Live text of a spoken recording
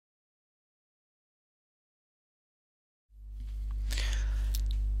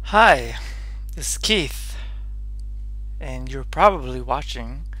Hi, this is Keith, and you're probably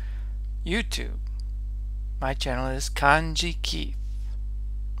watching YouTube. My channel is Kanji Keith.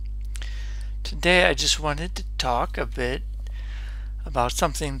 Today I just wanted to talk a bit about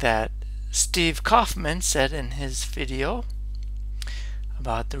something that Steve Kaufmann said in his video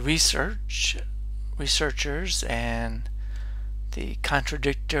about the researchers and the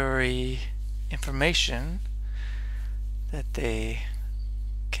contradictory information that they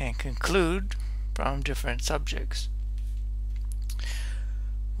can conclude from different subjects.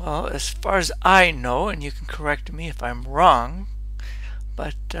 Well, as far as I know, and you can correct me if I'm wrong,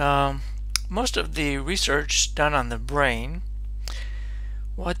 but most of the research done on the brain,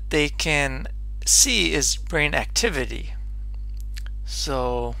 what they can see is brain activity.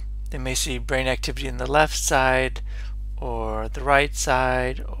 So they may see brain activity in the left side or the right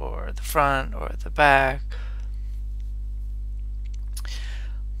side or the front or the back.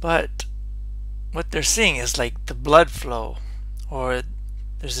 But what they're seeing is like the blood flow, or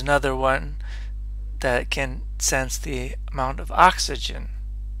there's another one that can sense the amount of oxygen.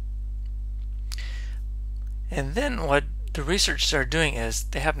 And then what the researchers are doing is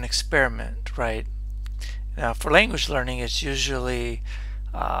they have an experiment, right? Now for language learning, it's usually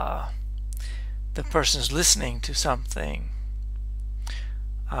the person's listening to something,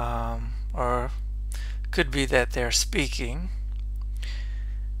 or could be that they're speaking.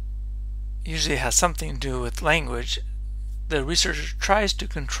 Usually has something to do with language. The researcher tries to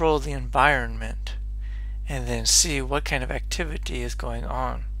control the environment and then see what kind of activity is going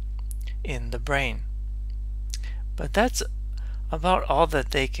on in the brain. But that's about all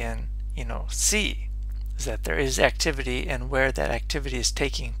that they can, see, is that there is activity and where that activity is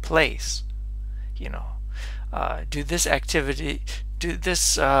taking place. Do this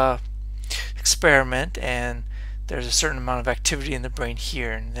experiment, and there's a certain amount of activity in the brain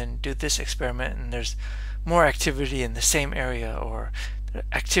here, and then do this experiment and there's more activity in the same area, or the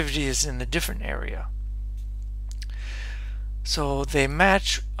activity is in a different area. So they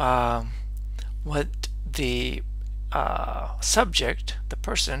match what the subject, the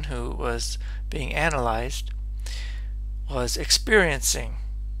person who was being analyzed, was experiencing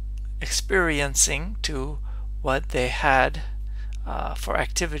to what they had for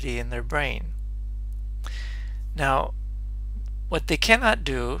activity in their brain. Now, what they cannot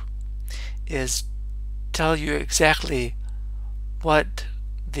do is tell you exactly what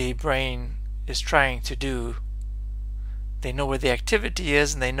the brain is trying to do. They know where the activity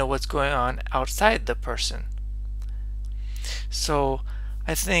is and they know what's going on outside the person. So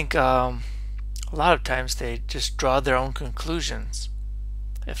I think a lot of times they just draw their own conclusions.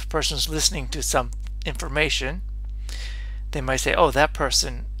 If a person's listening to some information, they might say, oh, that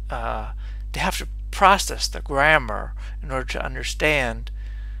person, they have to process the grammar in order to understand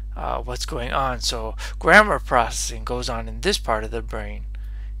what's going on. So grammar processing goes on in this part of the brain,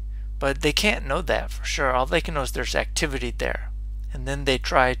 but they can't know that for sure. All they can know is there's activity there, and then they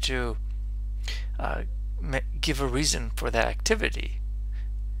try to give a reason for that activity,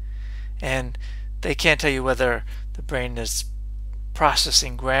 and they can't tell you whether the brain is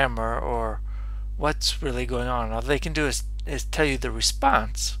processing grammar or what's really going on. All they can do is tell you the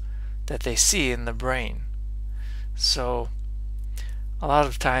response that they see in the brain. So a lot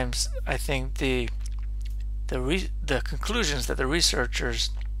of times I think the conclusions that the researchers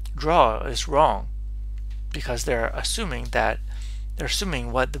draw is wrong, because they're assuming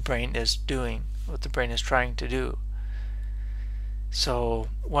what the brain is doing, what the brain is trying to do. So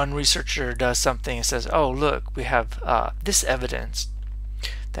one researcher does something and says, oh, look, we have this evidence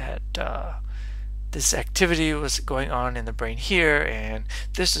that this activity was going on in the brain here, and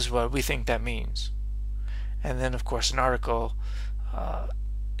this is what we think that means. And then of course an article,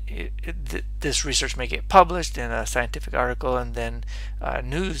 this research may get published in a scientific article, and then a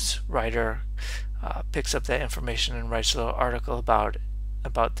news writer picks up that information and writes a little article about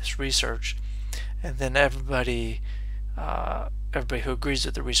this research, and then everybody who agrees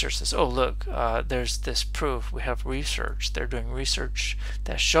with the research says, oh, look, there's this proof. We have research. They're doing research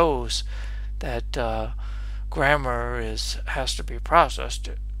that shows that grammar has to be processed,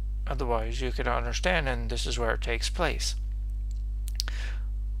 otherwise you cannot understand, and this is where it takes place.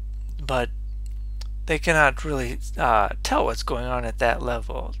 But they cannot really tell what's going on at that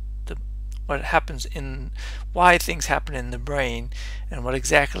level, what happens why things happen in the brain, and what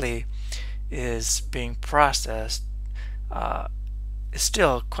exactly is being processed is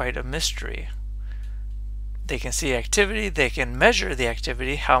still quite a mystery. They can see activity, they can measure the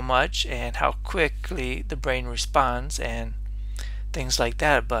activity, how much and how quickly the brain responds and things like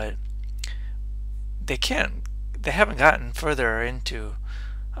that, but they haven't gotten further into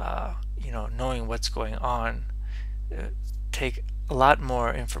knowing what's going on. Take a lot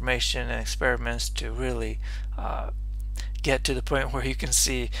more information and experiments to really get to the point where you can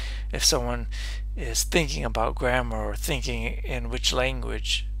see if someone is thinking about grammar or thinking in which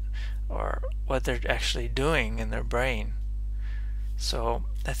language or what they're actually doing in their brain. So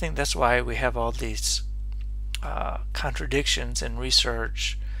I think that's why we have all these contradictions in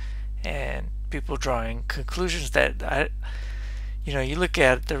research and people drawing conclusions that you look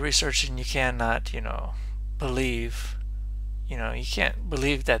at the research and you cannot believe you can't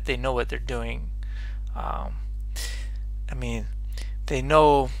believe that they know what they're doing. I mean, they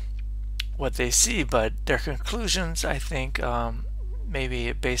know what they see, but their conclusions, I think,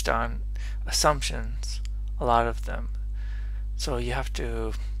 maybe based on assumptions, a lot of them. So you have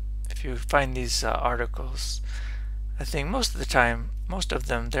to, if you find these articles, I think most of the time, most of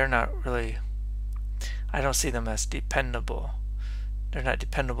them, they're not really, I don't see them as dependable. They're not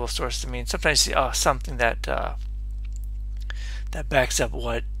dependable sources. I mean, sometimes you see something that that backs up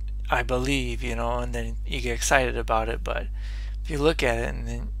what I believe, and then you get excited about it. But if you look at it and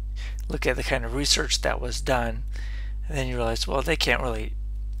then look at the kind of research that was done, and then you realize, well, they can't really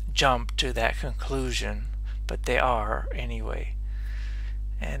jump to that conclusion, but they are anyway.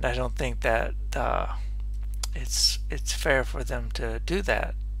 And I don't think that it's fair for them to do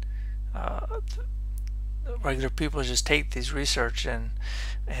that. Regular people just take these research and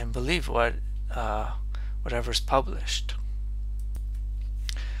believe whatever's published.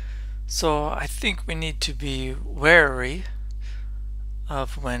 So I think we need to be wary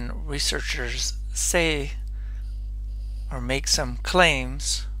of when researchers say or make some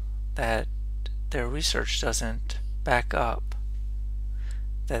claims that their research doesn't back up,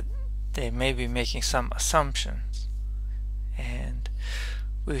 that they may be making some assumptions, and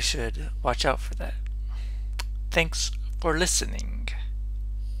we should watch out for that. Thanks for listening.